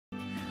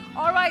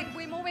All right,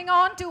 we're moving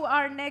on to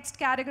our next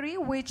category,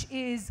 which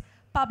is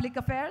public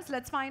affairs.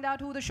 Let's find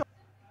out who the show.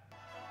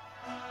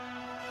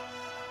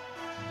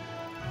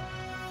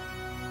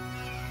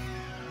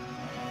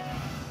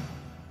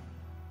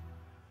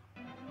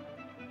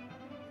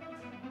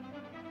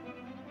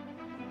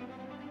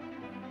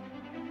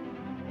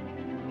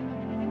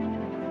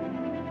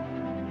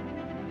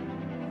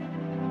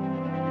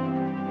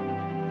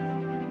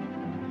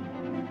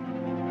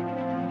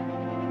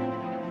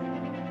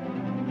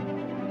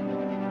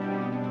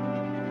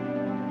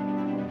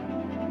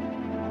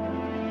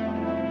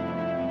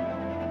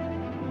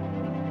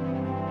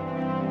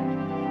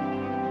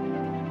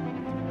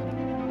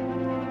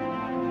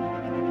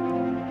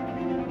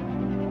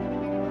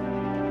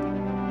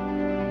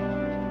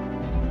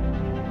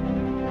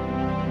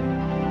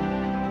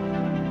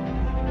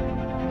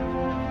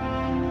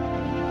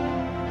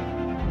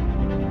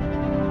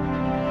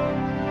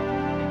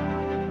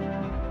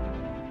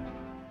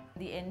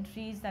 The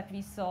entries that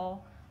we saw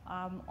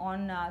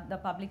on the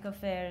Public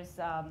Affairs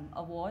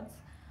Awards,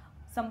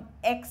 some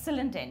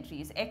excellent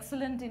entries,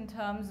 excellent in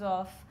terms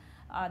of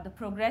the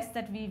progress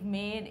that we've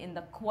made in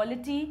the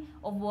quality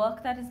of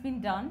work that has been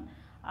done,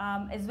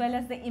 as well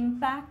as the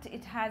impact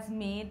it has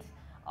made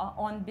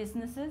on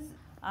businesses,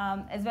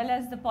 as well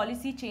as the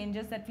policy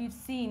changes that we've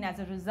seen as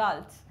a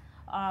result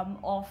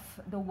of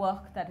the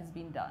work that has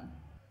been done.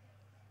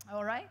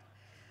 All right.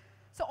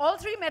 So all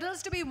three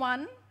medals to be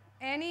won.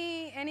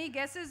 Any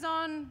guesses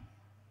on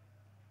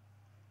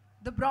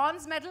the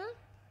bronze medal?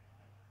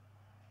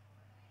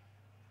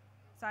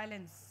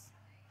 Silence.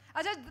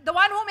 Ajay, the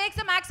one who makes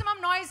the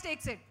maximum noise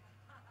takes it.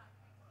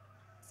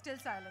 Still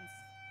silence.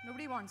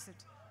 Nobody wants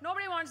it.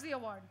 Nobody wants the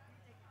award.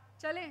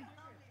 Chale.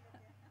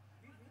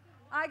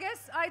 I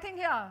think,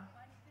 yeah.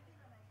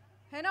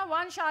 You know,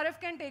 one Sharif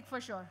can take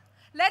for sure.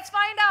 Let's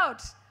find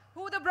out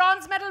who the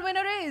bronze medal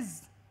winner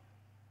is.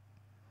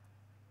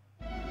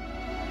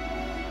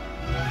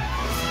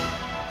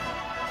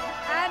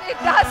 And it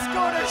does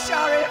go to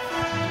Sharif.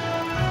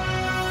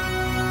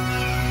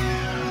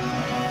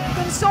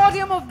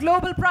 Consortium of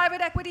Global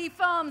Private Equity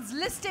Firms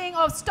listing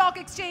of stock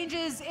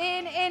exchanges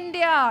in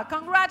India.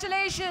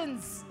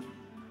 Congratulations.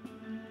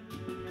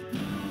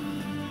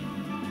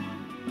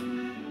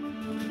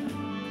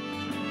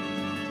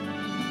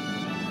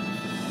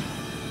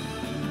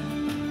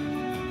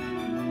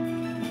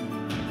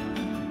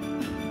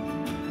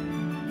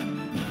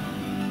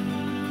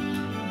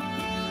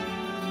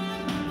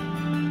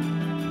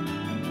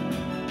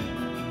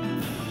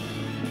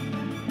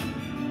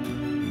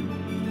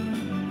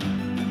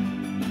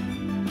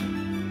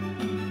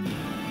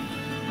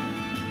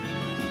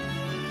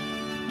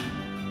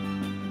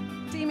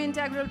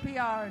 Integral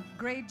PR,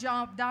 great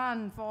job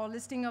done for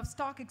listing of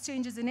stock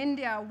exchanges in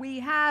India. We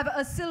have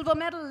a silver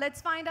medal.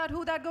 Let's find out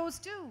who that goes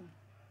to.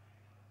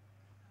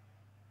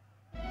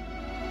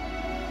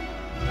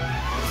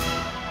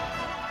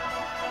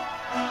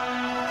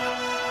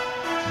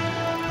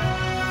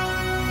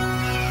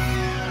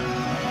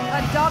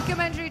 A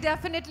documentary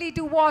definitely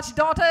to watch.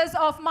 Daughters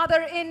of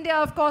Mother India,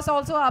 of course,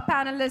 also our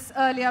panelists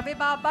earlier.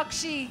 Vibha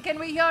Bakshi, can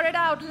we hear it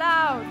out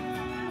loud?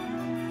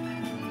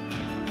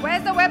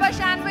 Where's the Weber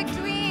Shandwick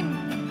team?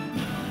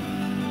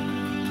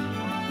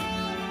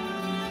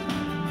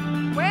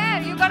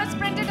 Where? You gotta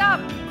sprint it up.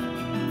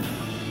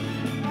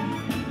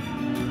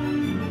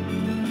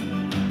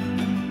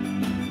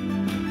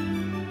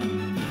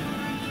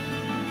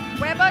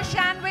 Weber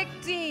Shandwick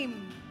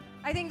team.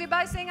 I think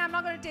Vibha is saying I'm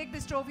not going to take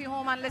this trophy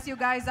home unless you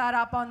guys are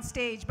up on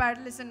stage.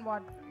 But listen,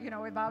 what, you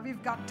know, Vibha,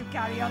 we've got to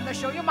carry on the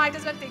show. You might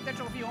as well take the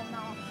trophy home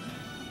now.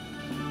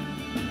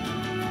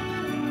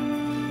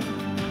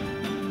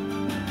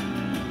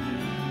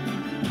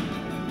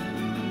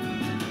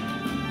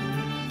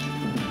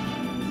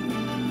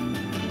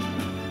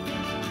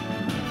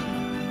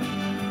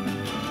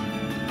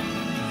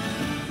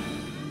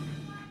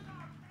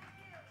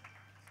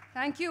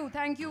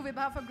 Thank you,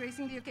 Vibha, for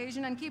gracing the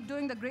occasion, and keep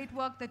doing the great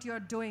work that you're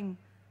doing.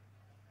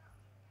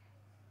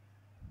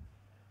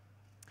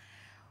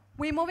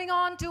 We're moving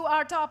on to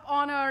our top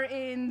honor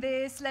in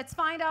this. Let's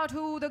find out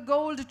who the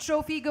gold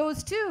trophy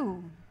goes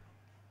to.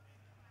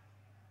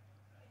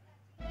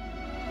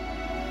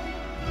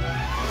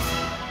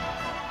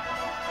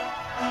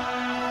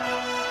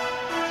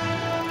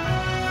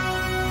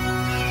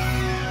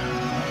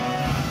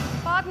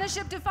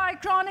 Partnership to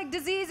Fight Chronic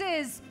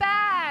Diseases,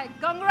 PAG.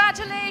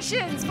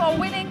 Congratulations for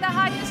winning the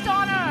highest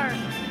honor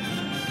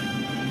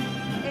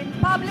in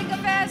public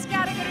affairs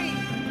category.